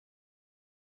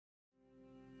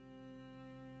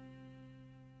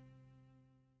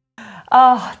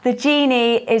Oh, the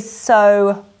Jenie is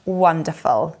so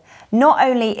wonderful. Not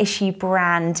only is she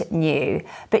brand new,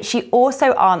 but she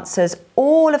also answers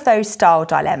all of those style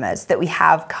dilemmas that we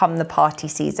have come the party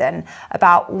season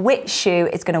about which shoe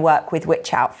is going to work with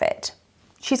which outfit.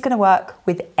 She's going to work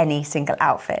with any single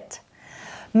outfit.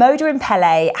 Moda and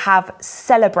Pelle have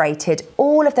celebrated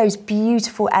all of those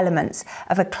beautiful elements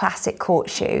of a classic court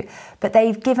shoe, but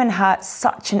they've given her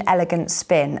such an elegant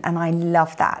spin, and I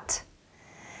love that.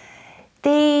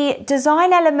 The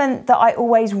design element that I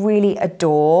always really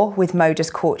adore with Moda's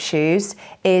court shoes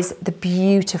is the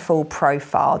beautiful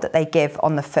profile that they give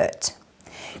on the foot.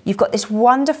 You've got this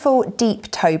wonderful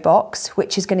deep toe box,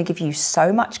 which is going to give you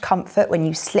so much comfort when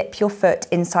you slip your foot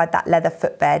inside that leather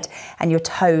footbed and your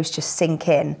toes just sink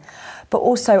in. But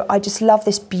also, I just love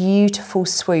this beautiful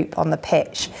swoop on the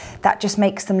pitch that just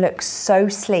makes them look so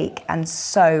sleek and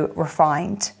so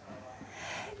refined.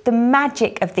 The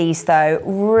magic of these though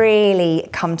really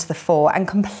come to the fore and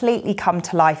completely come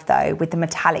to life though with the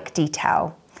metallic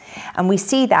detail. And we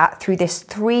see that through this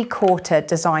 3/4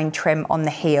 design trim on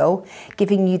the heel,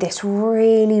 giving you this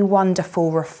really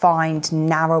wonderful, refined,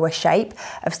 narrower shape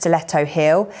of stiletto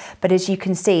heel. But as you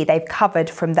can see, they've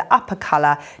covered from the upper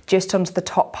colour just onto the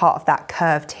top part of that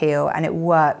curved heel, and it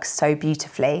works so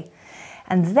beautifully.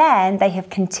 And then they have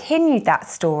continued that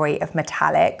story of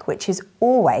metallic, which is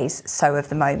always so of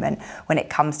the moment when it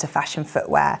comes to fashion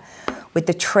footwear, with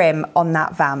the trim on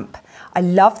that vamp. I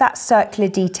love that circular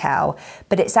detail,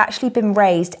 but it's actually been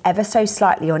raised ever so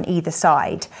slightly on either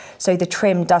side, so the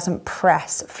trim doesn't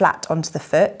press flat onto the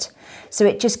foot. So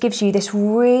it just gives you this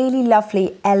really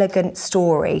lovely, elegant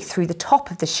story through the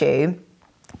top of the shoe,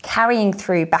 carrying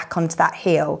through back onto that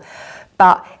heel.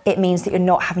 But it means that you're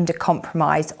not having to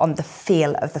compromise on the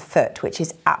feel of the foot, which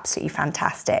is absolutely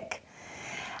fantastic.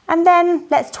 And then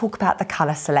let's talk about the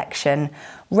colour selection.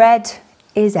 Red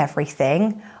is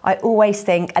everything. I always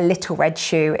think a little red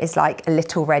shoe is like a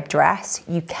little red dress.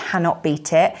 You cannot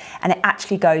beat it, and it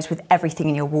actually goes with everything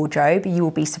in your wardrobe. You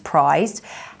will be surprised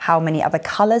how many other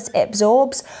colours it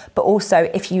absorbs, but also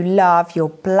if you love your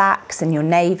blacks and your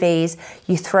navies,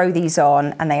 you throw these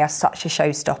on and they are such a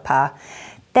showstopper.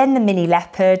 Then the mini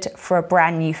leopard for a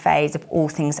brand new phase of all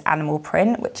things animal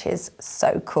print, which is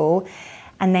so cool.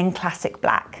 And then classic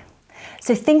black.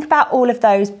 So think about all of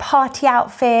those party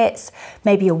outfits,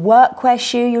 maybe a workwear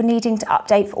shoe you're needing to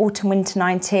update for autumn winter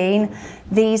 19.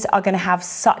 These are going to have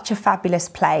such a fabulous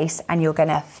place and you're going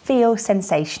to feel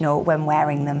sensational when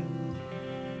wearing them.